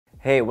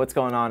Hey, what's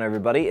going on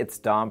everybody? It's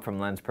Dom from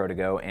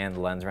Lensprotogo and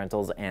Lens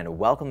Rentals, and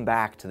welcome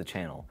back to the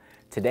channel.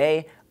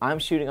 Today, I'm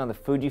shooting on the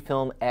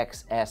Fujifilm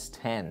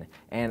X-S10,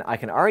 and I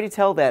can already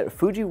tell that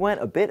Fuji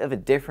went a bit of a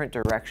different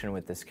direction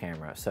with this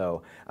camera,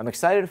 so I'm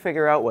excited to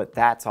figure out what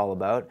that's all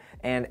about.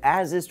 And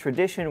as is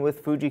tradition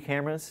with Fuji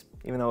cameras,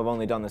 even though I've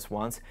only done this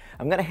once,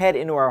 I'm gonna head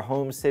into our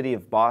home city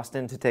of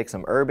Boston to take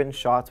some urban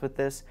shots with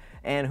this,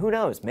 and who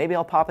knows, maybe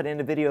I'll pop it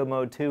into video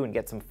mode too and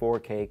get some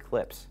 4K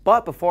clips.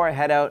 But before I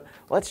head out,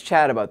 let's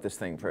chat about this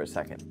thing for a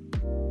second.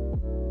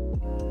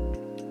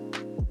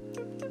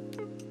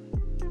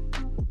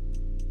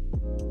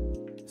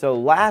 So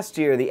last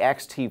year, the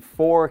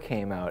X-T4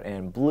 came out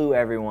and blew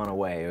everyone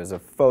away. It was a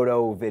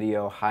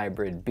photo-video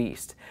hybrid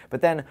beast.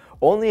 But then,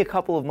 only a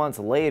couple of months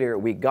later,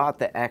 we got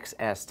the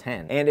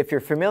X-S10. And if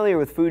you're familiar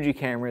with Fuji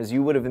cameras,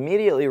 you would have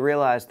immediately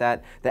realized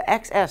that the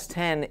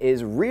X-S10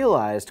 is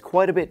realized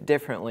quite a bit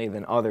differently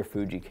than other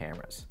Fuji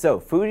cameras.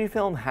 So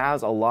Fujifilm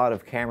has a lot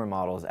of camera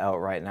models out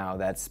right now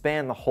that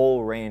span the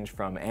whole range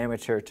from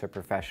amateur to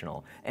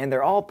professional, and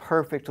they're all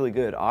perfectly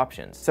good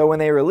options. So when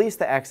they released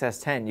the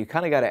X-S10, you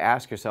kind of got to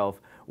ask yourself,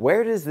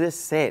 where does this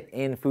sit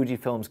in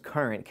Fujifilm's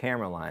current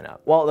camera lineup?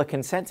 Well, the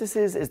consensus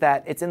is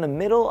that it's in the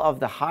middle of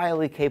the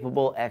highly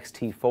capable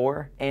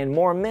X-T4 and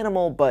more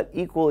minimal but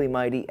equally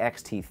mighty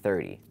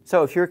X-T30.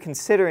 So if you're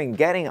considering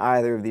getting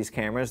either of these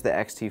cameras, the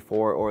X-T4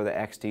 or the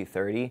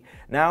X-T30,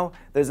 now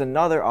there's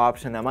another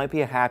option that might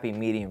be a happy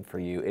medium for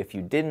you if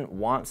you didn't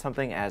want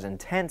something as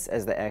intense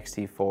as the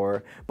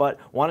X-T4, but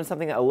wanted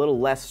something a little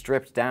less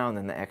stripped down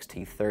than the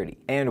X-T30.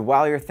 And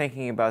while you're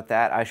thinking about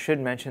that, I should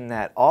mention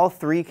that all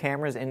three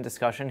cameras in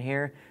discussion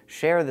here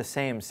share the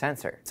same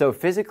sensor. So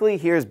physically,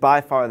 here's by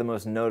far the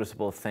most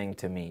noticeable thing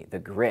to me, the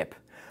grip.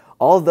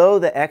 Although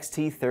the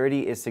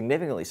X-T30 is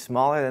significantly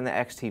smaller than the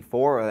X-T4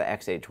 or the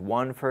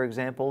X-H1, for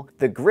example,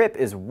 the grip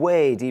is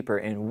way deeper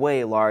and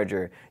way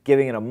larger,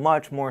 giving it a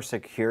much more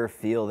secure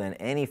feel than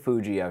any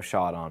Fuji I've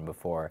shot on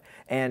before.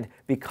 And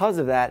because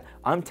of that,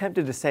 I'm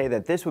tempted to say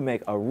that this would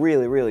make a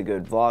really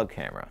good vlog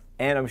camera.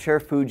 And I'm sure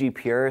Fuji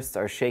purists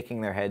are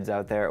shaking their heads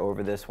out there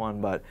over this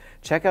one, but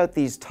check out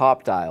these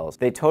top dials.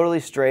 They totally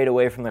strayed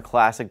away from the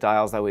classic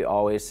dials that we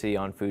always see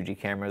on Fuji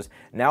cameras.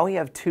 Now we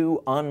have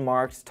two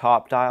unmarked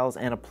top dials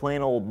and a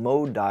plain old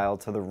mode dial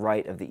to the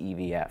right of the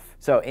EVF.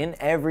 So in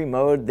every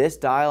mode, this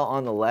dial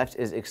on the left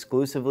is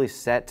exclusively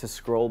set to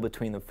scroll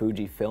between the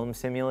Fujifilm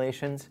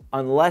simulations.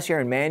 Unless you're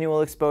in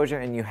manual exposure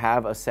and you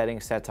have a setting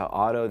set to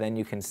auto, then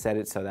you can set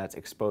it so that's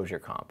exposure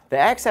comp. The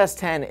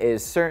X-S10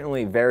 is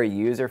certainly very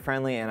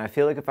user-friendly, and I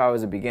feel like if I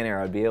was a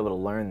beginner, I'd be able to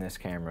learn this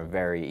camera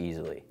very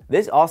easily.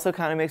 This also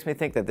kind of makes me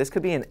think that this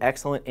could be an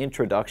excellent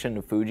introduction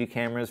to Fuji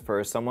cameras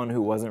for someone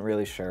who wasn't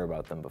really sure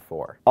about them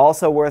before.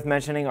 Also worth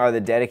mentioning are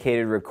the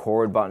dedicated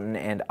record button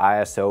and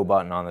ISO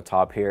button on the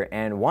top here,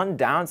 and one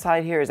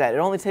downside here is that it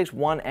only takes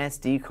one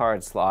SD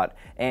card slot,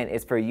 and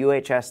it's for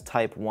UHS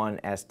Type 1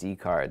 SD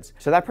cards.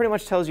 So that pretty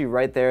much tells you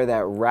right there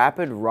that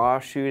rapid RAW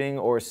shooting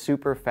or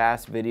super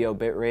fast video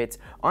bit rates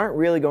aren't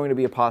really going to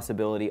be a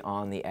possibility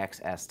on the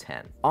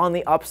X-S10. On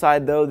the upside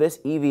though, this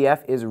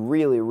EVF is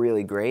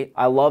really great.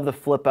 I love the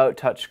flip out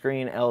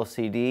touchscreen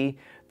LCD.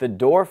 The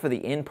door for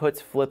the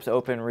inputs flips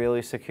open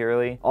really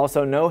securely.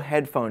 Also, no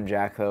headphone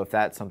jack though, if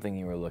that's something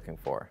you were looking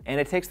for. And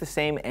it takes the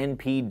same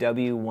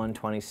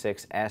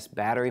NPW126S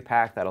battery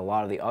pack that a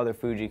lot of the other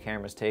Fuji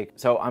cameras take,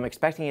 so I'm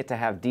expecting it to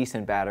have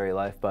decent battery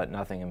life, but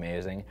nothing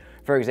amazing.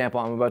 For example,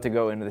 I'm about to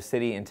go into the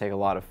city and take a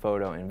lot of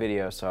photo and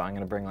video, so I'm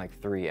gonna bring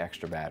like 3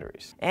 extra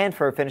batteries. And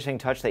for a finishing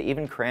touch, they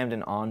even crammed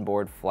an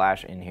onboard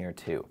flash in here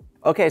too.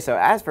 Okay, so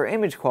as for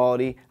image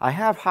quality, I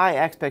have high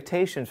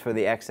expectations for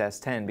the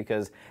X-S10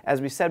 because, as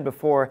we said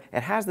before,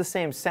 it has the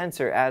same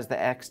sensor as the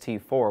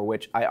X-T4,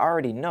 which I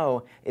already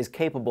know is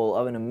capable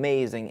of an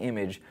amazing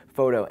image,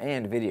 photo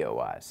and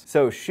video-wise.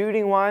 So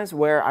shooting-wise,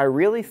 where I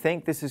really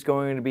think this is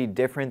going to be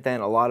different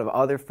than a lot of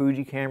other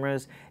Fuji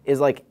cameras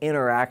is like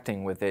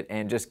interacting with it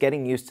and just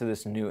getting used to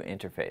this new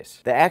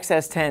interface. The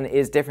X-S10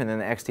 is different than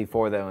the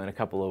X-T4 though in a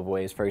couple of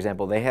ways. For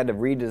example, they had to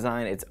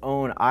redesign its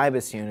own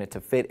IBIS unit to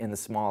fit in the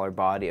smaller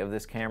body of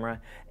this camera,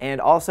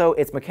 and also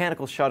its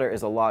mechanical shutter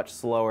is a lot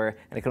slower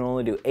and it can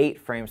only do 8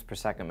 frames per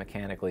second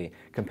mechanically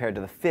compared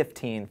to the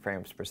 15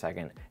 frames per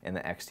second in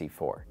the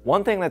X-T4.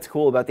 One thing that's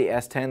cool about the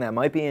S10 that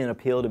might be an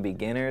appeal to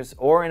beginners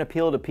or an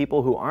appeal to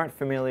people who aren't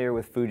familiar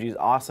with Fuji's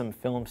awesome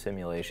film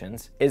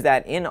simulations is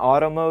that in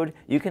auto mode,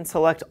 you can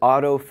select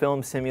auto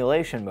film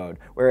simulation mode,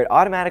 where it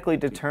automatically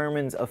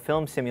determines a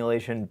film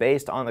simulation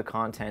based on the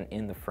content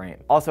in the frame.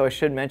 Also, I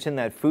should mention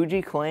that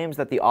Fuji claims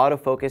that the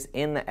autofocus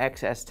in the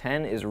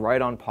X-S10 is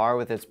right on par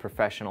with its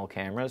professional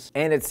cameras,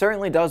 and it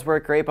certainly does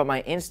work great, but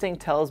my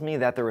instinct tells me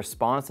that the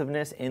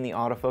responsiveness in the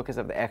autofocus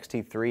of the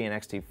X-T3 and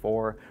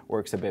X-T4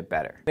 works a bit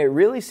better. It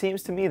really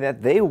seems to me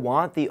that they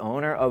want the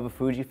owner of a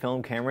Fuji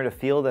Fujifilm camera to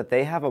feel that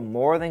they have a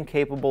more than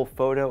capable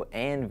photo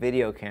and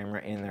video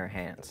camera in their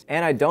hands.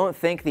 And I don't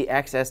think the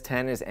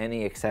X-S10 is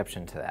any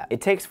exception to that.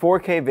 It takes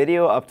 4K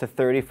video up to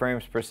 30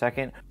 frames per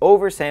second,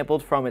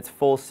 oversampled from its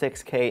full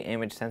 6K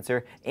image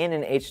sensor in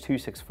an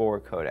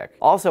H.264 codec.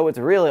 Also, what's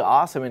really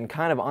awesome and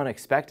kind of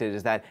unexpected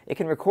is that it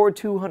can record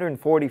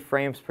 240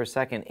 frames per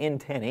second in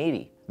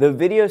 1080. The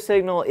video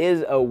signal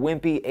is a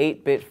wimpy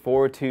 8-bit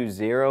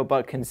 420,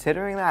 but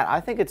considering that,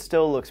 I think it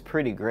still looks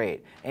pretty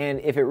great.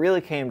 And if it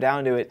really came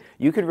down to it,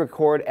 you could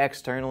record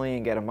externally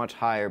and get a much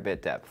higher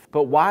bit depth.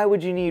 But why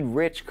would you need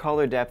rich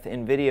color depth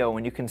in video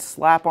when you can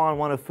slap on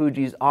one of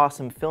Fuji's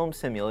awesome film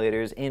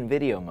simulators in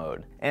video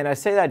mode? And I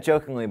say that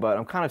jokingly, but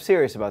I'm kind of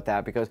serious about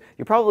that because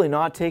you're probably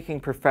not taking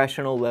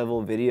professional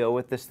level video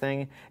with this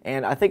thing,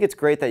 and I think it's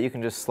great that you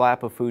can just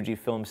slap a Fuji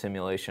film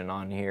simulation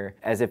on here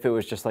as if it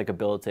was just like a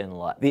built-in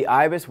LUT. The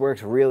IBIS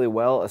works really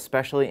well,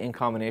 especially in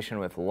combination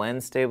with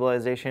lens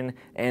stabilization,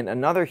 and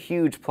another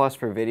huge plus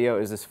for video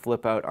is this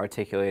flip-out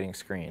articulating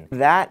screen.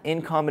 That,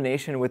 in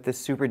combination with this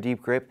super deep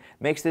grip,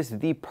 makes this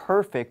the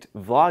perfect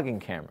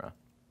vlogging camera.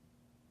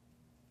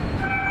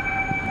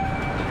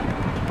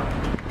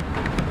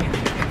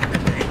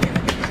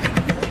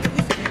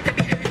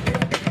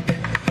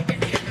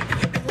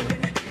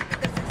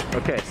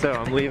 Okay, so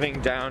I'm leaving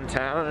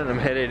downtown and I'm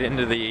headed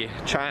into the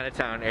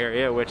Chinatown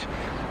area, which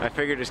I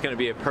figured is going to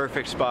be a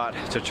perfect spot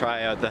to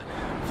try out the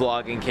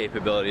vlogging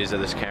capabilities of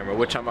this camera,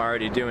 which I'm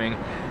already doing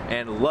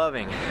and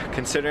loving,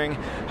 considering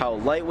how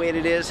lightweight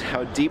it is,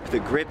 how deep the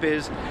grip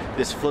is,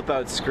 this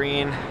flip-out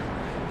screen,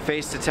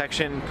 face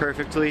detection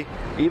perfectly,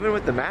 even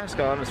with the mask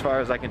on as far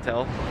as I can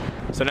tell.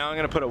 So now I'm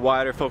going to put a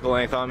wider focal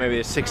length on, maybe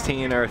a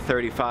 16 or a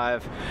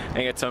 35, and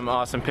get some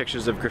awesome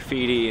pictures of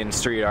graffiti and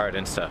street art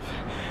and stuff.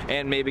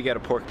 And maybe get a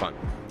pork bun.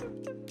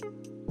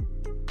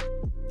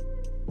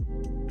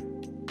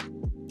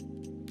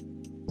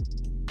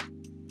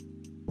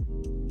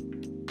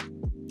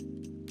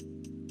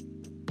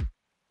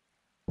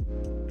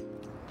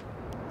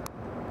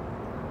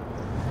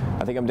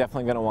 I think I'm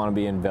definitely going to want to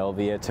be in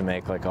Velvia to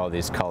make like all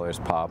these colors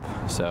pop.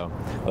 So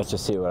let's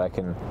just see what I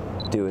can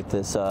do with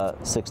this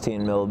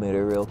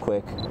 16mm real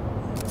quick.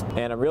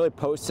 And I'm really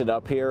posted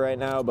up here right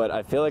now, but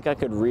I feel like I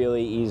could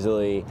really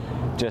easily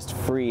just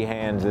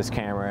freehand this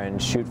camera and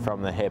shoot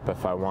from the hip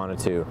if I wanted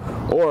to.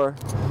 Or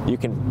you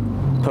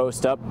can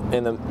post up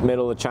in the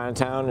middle of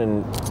Chinatown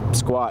and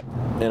squat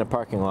in a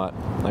parking lot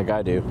like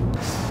I do.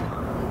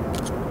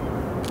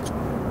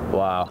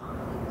 Wow.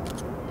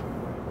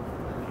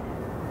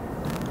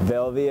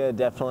 Velvia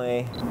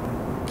definitely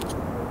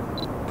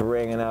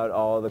bringing out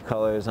all the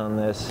colors on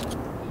this.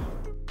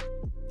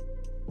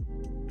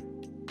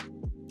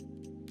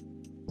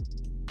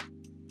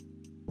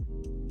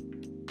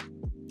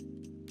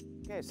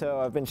 Okay, so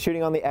I've been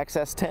shooting on the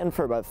X-S10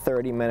 for about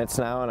 30 minutes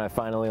now, and I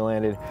finally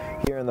landed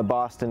here in the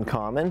Boston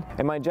Common.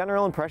 And my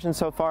general impression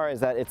so far is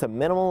that it's a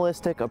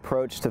minimalistic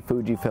approach to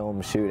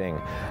Fujifilm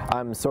shooting.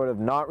 I'm sort of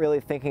not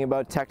really thinking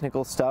about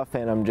technical stuff,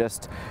 and I'm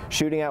just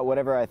shooting at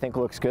whatever I think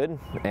looks good,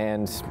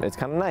 and it's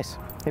kind of nice.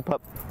 Hey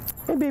pup.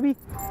 Hey baby.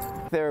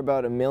 There are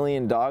about 1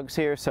 million dogs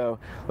here, so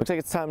looks like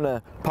it's time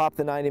to pop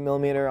the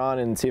 90mm on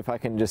and see if I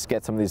can just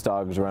get some of these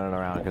dogs running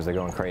around because they're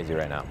going crazy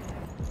right now.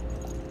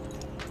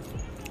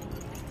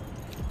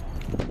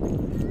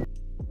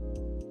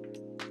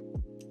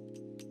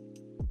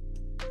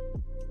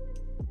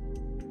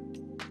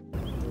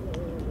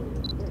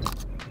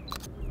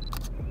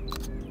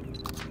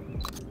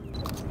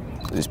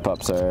 These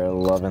pups are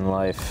loving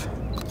life.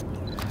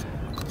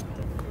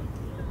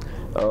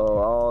 Oh,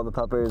 all the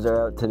puppers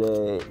are out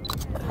today.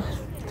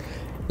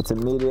 It's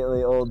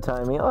immediately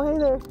old-timey. Oh, hey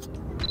there.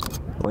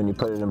 When you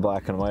put it in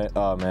black and white,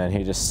 oh man,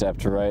 he just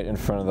stepped right in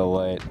front of the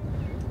light.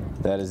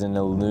 That is an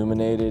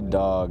illuminated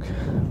dog.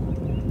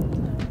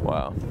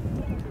 Wow.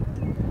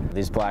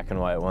 These black and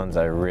white ones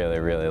I really,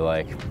 really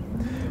like.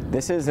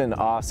 This is an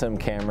awesome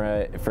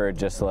camera for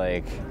just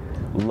like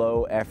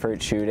low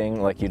effort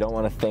shooting. Like you don't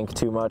want to think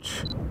too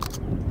much.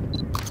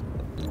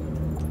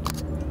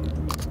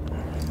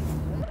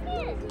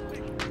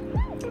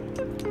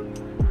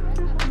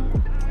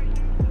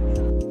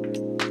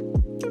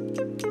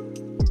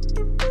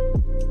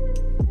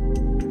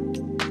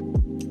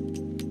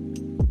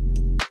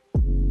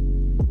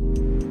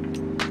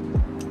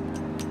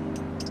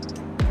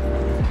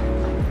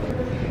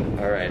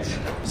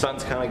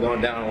 Sun's kind of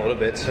going down a little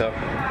bit, so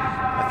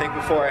I think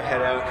before I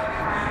head out,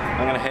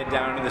 I'm gonna head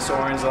down to this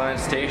Orange Line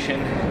station,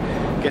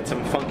 get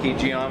some funky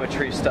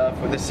geometry stuff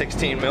with a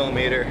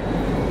 16mm,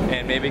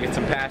 and maybe get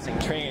some passing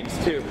trains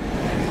too.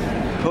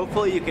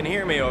 Hopefully you can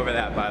hear me over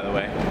that, by the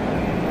way,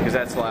 because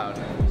that's loud.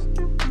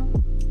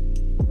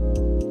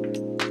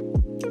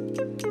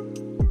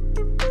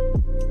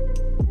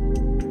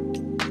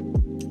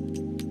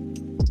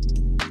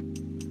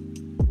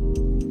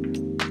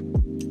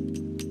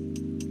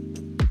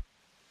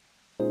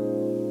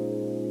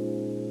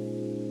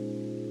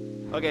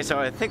 Okay, so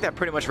I think that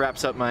pretty much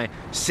wraps up my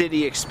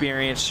city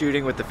experience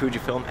shooting with the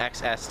Fujifilm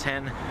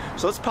X-S10.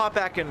 So let's pop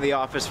back into the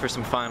office for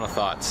some final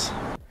thoughts.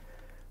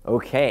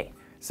 Okay,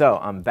 So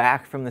I'm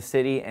back from the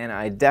city and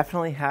I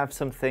definitely have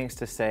some things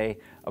to say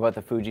about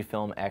the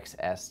Fujifilm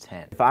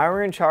X-S10. If I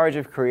were in charge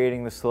of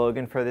creating the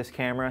slogan for this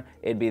camera,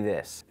 it'd be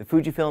this: the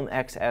Fujifilm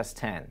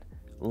X-S10,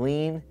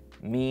 lean,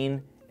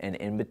 mean, and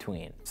in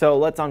between. So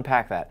let's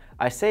unpack that.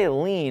 I say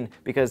lean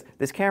because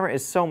this camera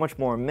is so much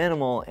more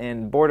minimal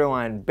and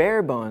borderline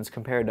bare bones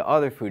compared to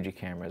other Fuji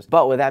cameras.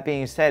 But with that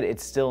being said,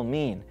 it's still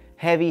mean.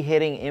 Heavy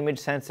hitting image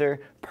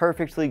sensor,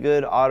 perfectly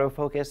good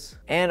autofocus,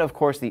 and of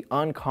course the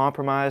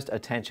uncompromised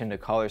attention to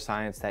color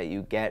science that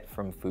you get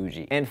from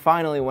Fuji. And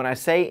finally, when I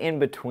say in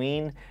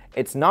between,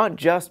 it's not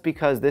just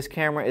because this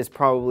camera is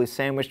probably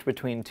sandwiched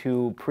between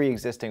two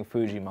pre-existing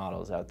Fuji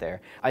models out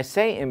there. I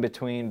say in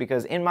between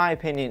because in my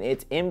opinion,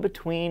 it's in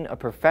between a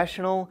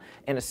professional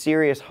and a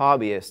serious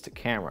hobbyist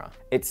camera.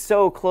 It's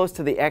so close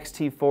to the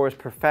X-T4's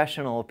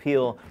professional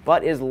appeal,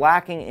 but is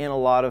lacking in a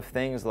lot of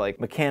things like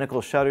mechanical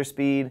shutter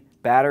speed,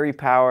 battery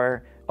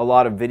power, a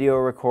lot of video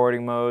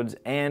recording modes,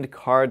 and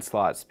card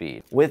slot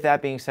speed. With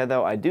that being said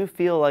though, I do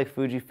feel like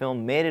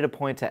Fujifilm made it a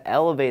point to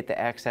elevate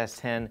the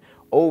X-S10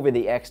 over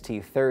the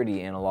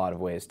X-T30 in a lot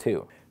of ways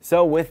too.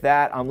 So with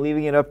that, I'm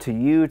leaving it up to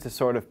you to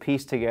sort of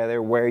piece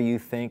together where you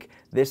think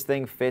this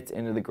thing fits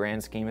into the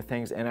grand scheme of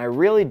things, and I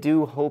really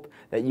do hope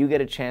that you get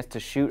a chance to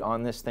shoot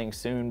on this thing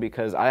soon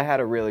because I had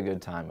a really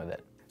good time with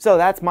it. So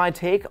that's my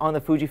take on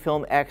the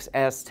Fujifilm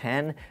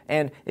X-S10,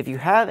 and if you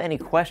have any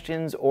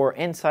questions or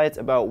insights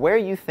about where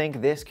you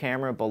think this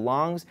camera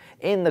belongs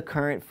in the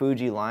current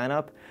Fuji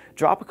lineup,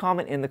 drop a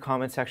comment in the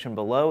comment section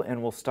below and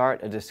we'll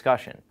start a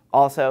discussion.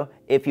 Also,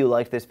 if you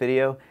liked this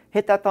video,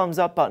 hit that thumbs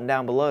up button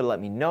down below to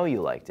let me know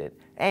you liked it.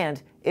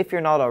 And if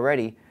you're not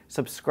already,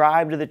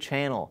 subscribe to the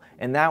channel,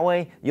 and that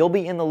way you'll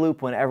be in the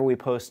loop whenever we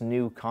post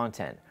new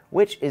content,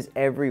 which is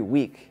every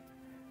week.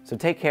 So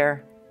take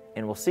care,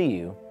 and we'll see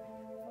you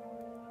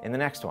in the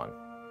next one.